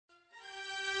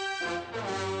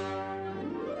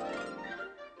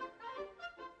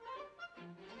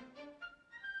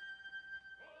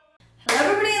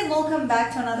welcome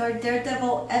back to another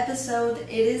Daredevil episode. It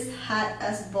is hot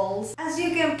as balls, as you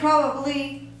can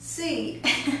probably see.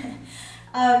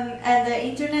 And the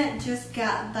internet just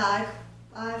got back.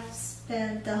 I've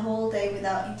spent the whole day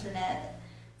without internet.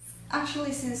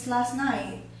 Actually, since last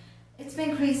night. It's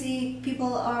been crazy.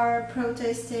 People are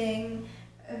protesting.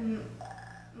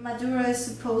 Maduro is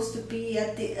supposed to be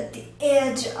at the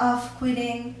edge of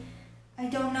quitting. I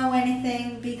don't know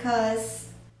anything because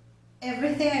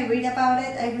everything I read about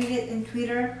it, I read it in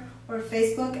Twitter or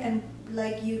Facebook, and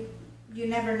like you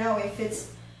never know if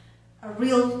it's a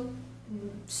real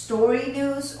story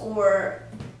news or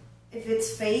if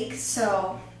it's fake.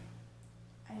 So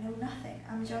I know nothing.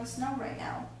 I'm Jon Snow right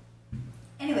now.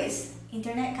 Anyways,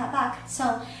 internet got back,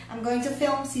 so I'm going to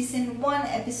film season 1,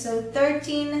 episode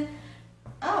 13.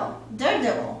 Oh,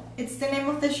 Daredevil. It's the name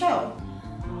of the show.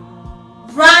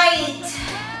 Right!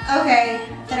 Okay,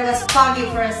 thought it was Foggy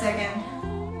for a second.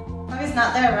 Foggy's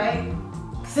not there, right?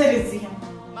 Because I didn't see him.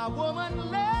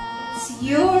 It's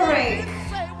Yorick.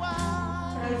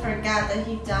 Totally forgot that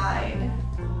he died.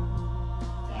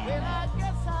 Damn it.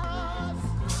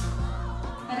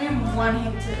 I didn't want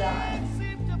him to die.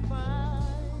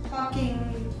 Fucking,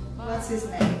 what's his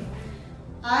name?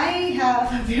 I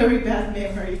have a very bad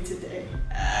memory today,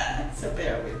 so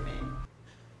bear with me.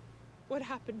 What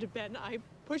happened to Ben? I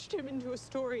pushed him into a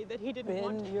story that he didn't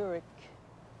want. Ben Urich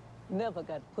never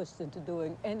got pushed into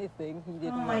doing anything he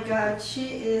didn't want. Oh my god, she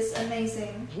is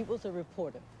amazing. He was a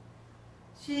reporter.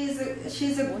 She's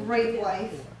a great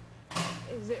wife.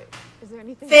 Is there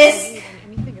anything? Fisk!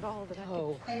 Anything at all that I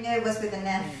Oh, I knew it was with an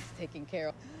F. he's taking care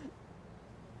of.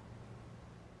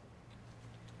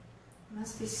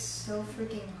 Must be so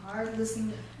freaking hard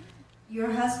losing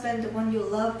your husband, the one you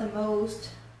love the most,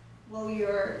 while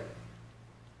you're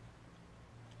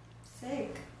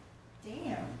sick.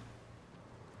 Damn.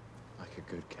 Like a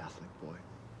good Catholic boy.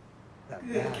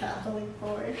 Good Catholic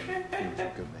boy. He was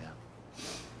a good man.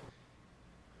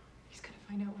 He's gonna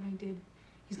find out what I did.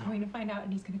 He's going to find out,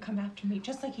 and he's gonna come after me,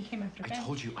 just like he came after Ben. I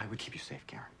told you I would keep you safe,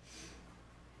 Karen.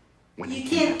 You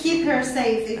can't keep her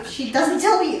safe if she doesn't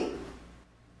tell you.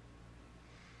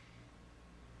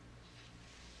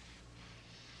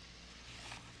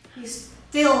 He's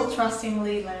still trusting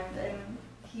Leland, and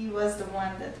he was the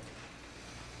one that...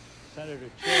 Senator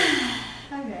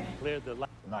Cherry Okay. cleared the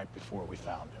night before we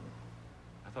found him.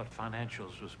 I thought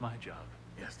financials was my job.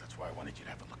 Yes, that's why I wanted you to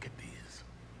have a look at these.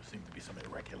 There seem to be some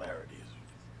irregularities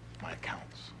with my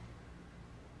accounts.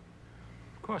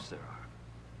 Of course there are.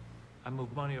 I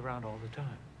move money around all the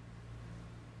time.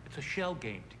 It's a shell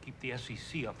game to keep the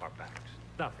SEC off our backs.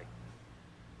 Nothing.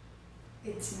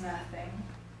 It's nothing.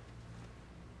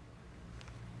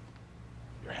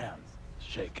 Your hands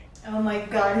shaking. Oh my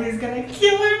god, he's gonna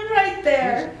kill him right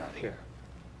there. Not here.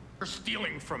 You're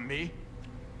stealing from me.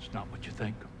 It's not what you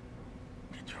think.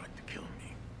 You tried to kill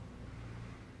me.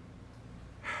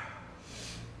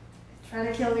 Trying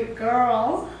to kill your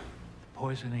girl. The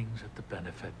poisoning's at the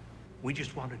benefit. We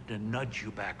just wanted to nudge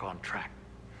you back on track.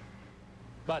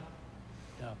 But,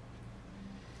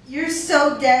 You're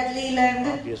so dead, Leland.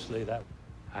 obviously that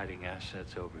hiding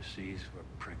assets overseas for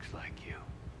pricks like you.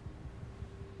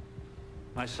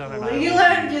 My son and I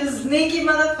Leland, you sneaky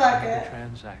the motherfucker.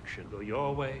 transaction go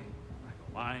your way, I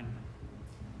go mine.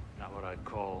 Not what I'd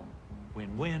call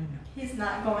win-win. He's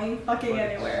not going fucking But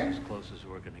it's anywhere. as close as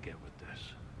we're gonna get with this.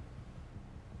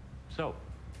 So,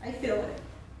 I feel it.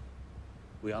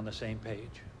 we on the same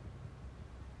page?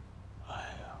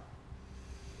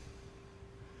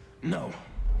 No.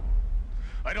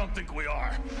 I don't think we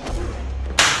are.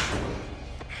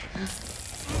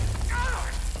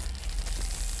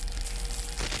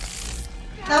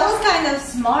 That was kind of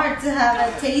smart to have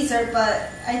a taser, but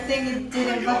I think it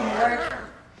didn't fucking work.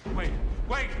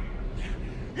 Wait!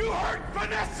 You hurt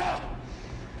Vanessa!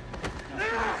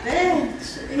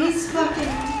 Bitch, he's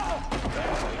fucking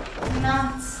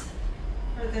nuts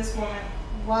for this woman.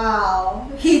 Wow,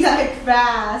 he died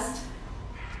fast.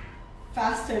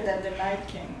 Faster than the Night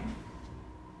King.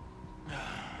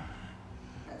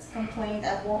 That's a complaint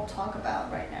I won't talk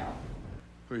about right now.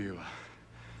 Who you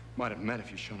might have met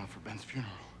if you'd shown up for Ben's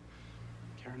funeral.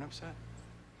 Karen upset?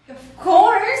 Of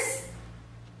course!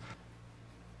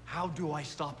 How do I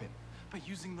stop him? By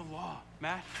using the law,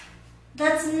 Matt.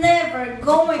 That's never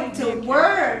going to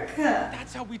work.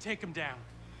 That's how we take him down.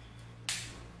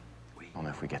 Only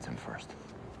if we get to him first.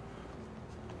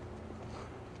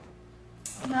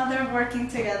 Now they're working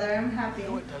together. I'm happy.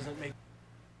 No, it doesn't make...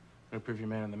 No proof your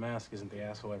man in the mask isn't the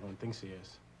asshole everyone thinks he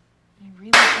is. I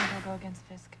really think I'll go against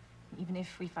Fisk, even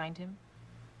if we find him.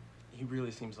 He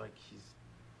really seems like he's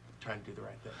trying to do the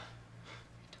right thing.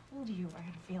 I told you I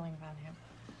had a feeling about him.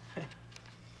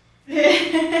 It'll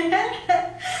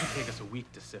take us a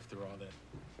week to sift through all that.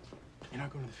 You're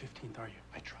not going to the 15th, are you?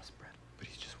 I trust Brett, but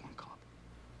he's just one cop.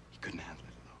 He couldn't handle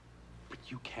it alone. But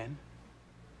you can?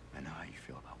 I know how you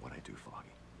feel about what I do, Foggy.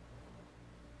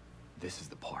 This is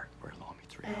the part where law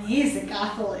meets And reality. he's a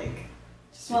Catholic.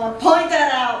 Just want to point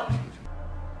that out.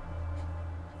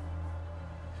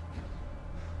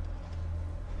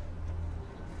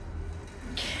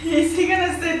 Is he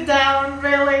gonna sit down,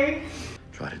 really?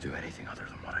 Try to do anything other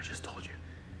than what I just told you.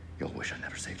 You'll wish I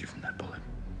never saved you from that bullet.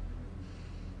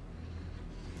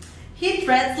 He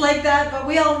threats like that, but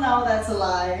we all know that's a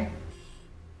lie.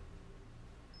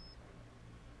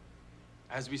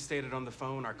 As we stated on the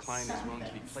phone, our client is willing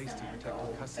to be placed in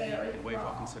protective custody and waive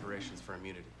all considerations for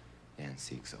immunity. And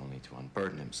seeks only to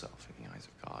unburden himself in the eyes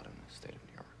of God in the state of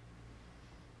New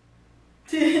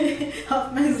York.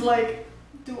 Hoffman's like,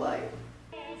 do I?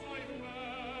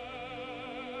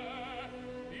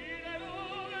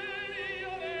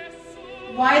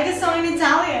 Why this song in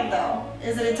Italian though?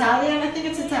 Is it Italian? I think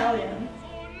it's Italian.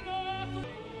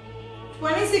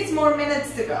 26 more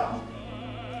minutes to go.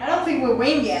 I don't think we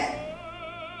win yet.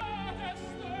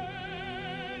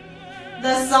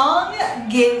 The song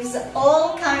gives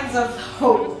all kinds of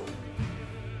hope.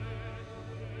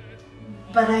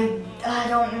 But I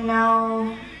don't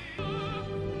know.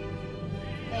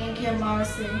 Thank you,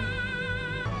 Marcy.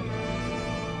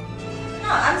 No,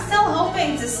 I'm still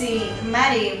hoping to see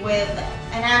Maddie with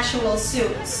an actual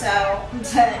suit, so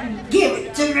give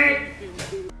it to me.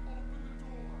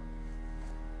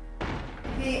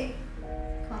 Okay,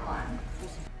 come on.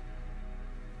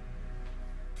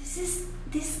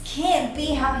 This can't be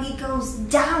how he goes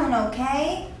down,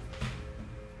 okay?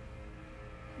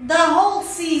 The whole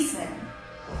season.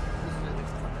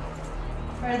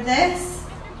 For this,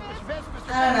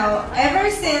 I don't know, ever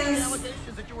since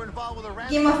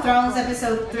Game of Thrones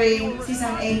episode 3,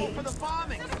 season 8,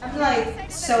 I'm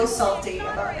like so salty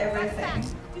about everything.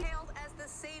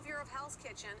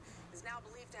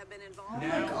 Oh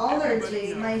my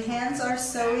allergy, my hands are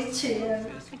so itchy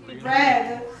and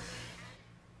red.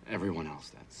 Everyone else,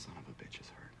 that son of a bitch is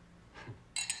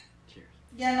hurt. Cheers.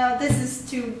 Yeah, no, this is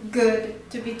too good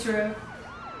to be true.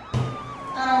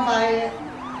 I don't buy it.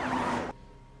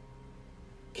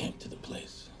 Came to the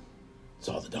place,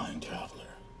 saw the dying traveler,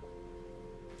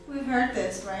 We've heard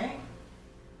this, right?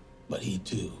 but he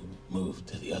too moved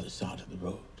to the other side of the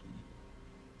road,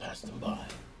 passed him by,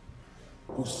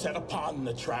 who set upon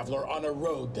the traveler on a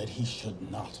road that he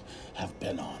should not have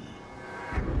been on.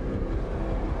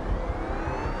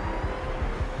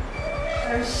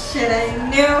 Oh shit, I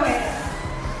knew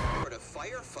it. A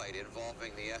firefight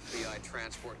involving the FBI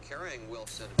transport carrying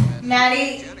Wilson.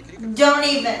 Maddie, don't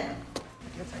even.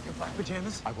 Take your black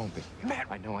pajamas? I won't be. Man,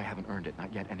 I know I haven't earned it,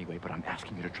 not yet anyway, but I'm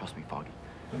asking you to trust me, Foggy.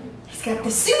 He's got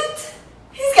the suit!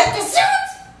 He's got the suit!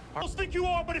 I think you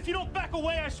are, but if you don't back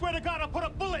away, I swear to God, I'll put a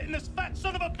bullet in this fat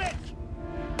son of a bitch!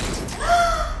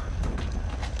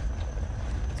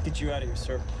 Let's get you out of here,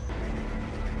 sir.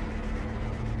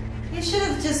 You should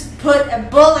have just put a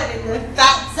bullet in the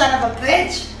fat son of a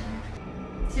bitch!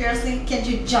 Seriously, can't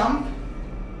you jump?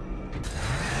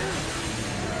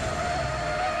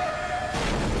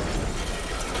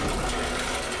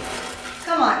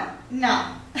 Come on,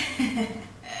 no.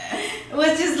 It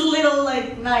was just a little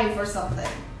like knife or something.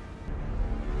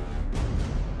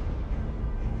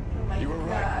 Oh my You were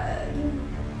right. God.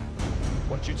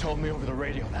 What you told me over the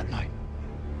radio that night.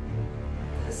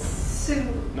 The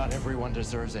suit. Not everyone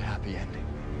deserves a happy ending.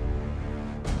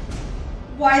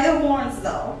 Why the horns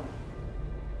though?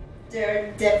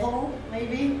 Daredevil,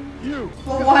 maybe? You!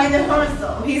 But why the horns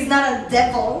though? He's not a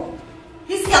devil.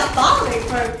 He's Catholic,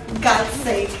 for God's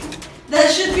sake. That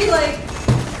should be like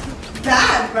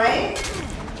bad, right?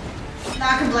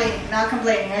 Not complaining, not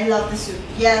complaining. I love the suit.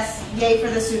 Yes, yay for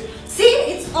the suit. See,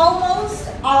 it's almost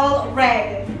all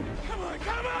red.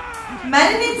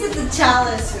 Maddie needs the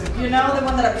chalice suit, you know, the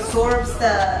one that absorbs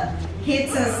the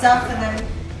hits and stuff and then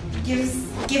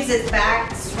gives it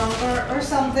back stronger or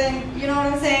something. You know what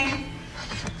I'm saying?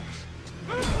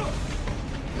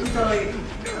 He probably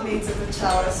needs the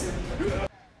chalice suit.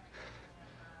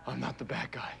 I'm not the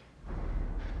bad guy.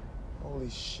 Holy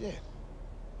shit.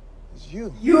 It's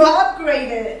you. You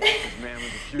upgraded. Man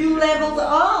with a You leveled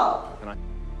up. And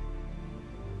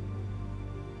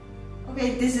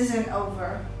Okay, this isn't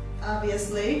over,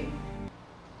 obviously.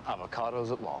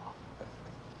 avocados at law.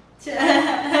 It's a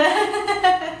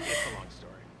long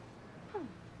story.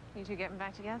 You two getting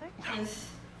back together? I don't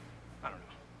know.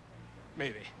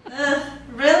 Maybe.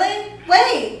 Really?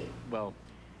 Wait. Well,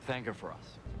 thank her for us.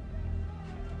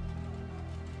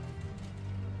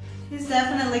 He's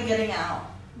definitely getting out.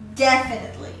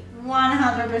 Definitely,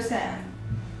 100%.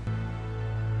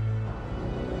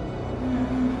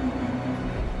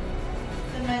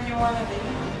 The man you wanna be.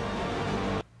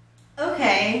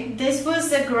 Okay, this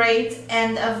was a great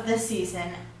end of the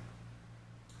season.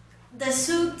 The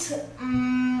suit,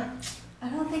 I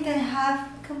don't think I have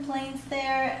complaints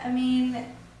there. I mean,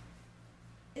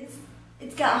 it's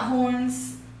got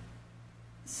horns,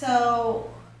 so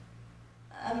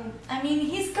I mean,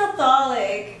 he's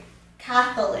Catholic,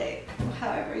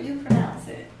 however you pronounce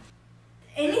it.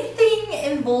 Anything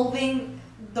involving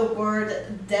the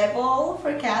word devil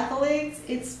for Catholics,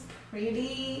 it's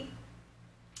pretty,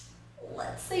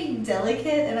 let's say,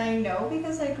 delicate, and I know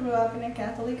because I grew up in a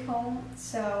Catholic home,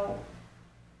 so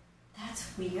that's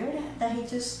weird that he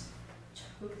just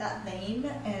took that name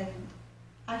and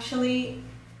actually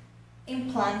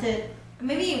implanted.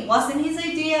 Maybe it wasn't his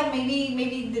idea,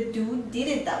 maybe the dude did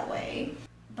it that way,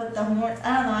 but the horns,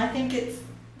 I don't know, I think it's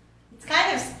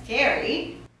kind of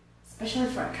scary, especially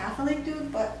for a Catholic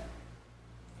dude, but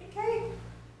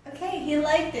okay, he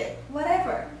liked it,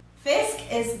 whatever. Fisk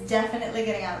is definitely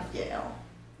getting out of jail,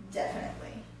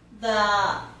 definitely.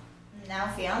 The now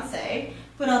fiance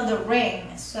put on the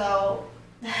ring, so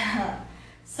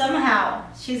somehow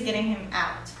she's getting him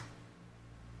out.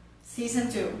 Season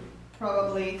 2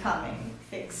 probably coming,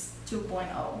 Fix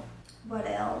 2.0. What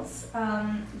else?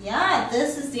 Yeah,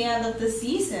 this is the end of the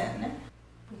season,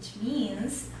 which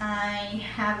means I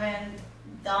haven't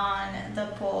done the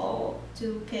poll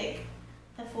to pick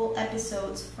the full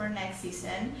episodes for next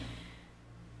season.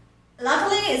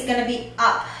 Luckily, it's gonna be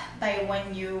up by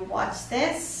when you watch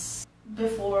this,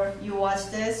 before you watch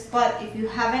this, but if you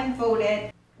haven't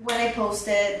voted when I post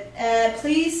it,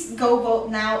 please go vote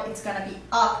now. It's gonna be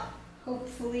up,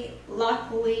 hopefully,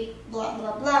 luckily, blah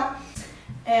blah blah.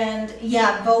 And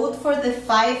yeah, vote for the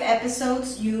 5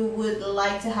 episodes you would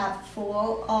like to have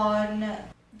full on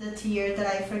the tier that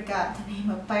I forgot the name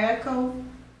of. Pirate Cove?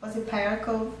 Was it Pirate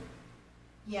Cove?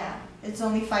 Yeah, it's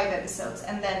only 5 episodes.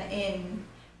 And then in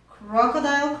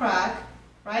Crocodile Crack,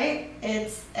 right?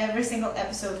 It's every single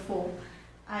episode full.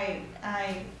 I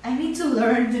need to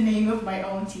learn the name of my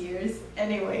own tiers.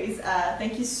 Anyways,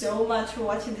 thank you so much for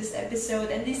watching this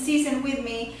episode and this season with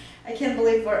me. I can't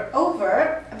believe we're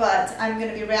over, but I'm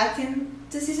gonna be reacting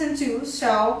to season 2,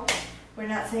 so we're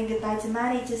not saying goodbye to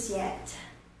Maddie just yet.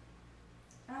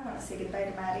 I don't want to say goodbye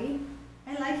to Maddie.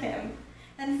 I like him.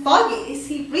 And Foggy, is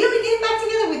he really getting back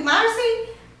together with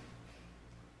Marcy?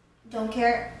 Don't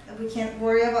care. We can't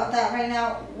worry about that right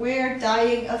now. We're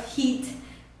dying of heat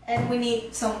and we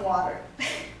need some water.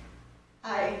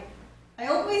 I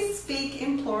always speak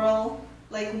in plural,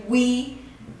 like we,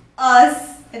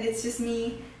 us, and it's just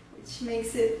me, which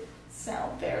makes it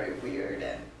sound very weird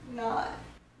and not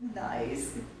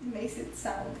nice. It makes it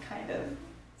sound kind of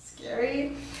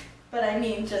scary, but I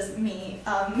mean just me.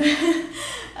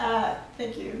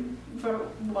 Thank you for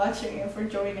watching and for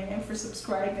joining and for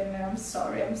subscribing, and I'm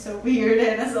sorry I'm so weird,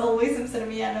 and as always I'm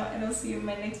Saramiano, and I'll see you in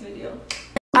my next video.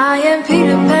 I am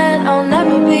Peter Pan, I'll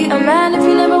never be a man if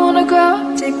you never wanna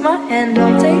grow. Take my hand,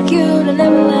 I'll take you to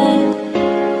Neverland.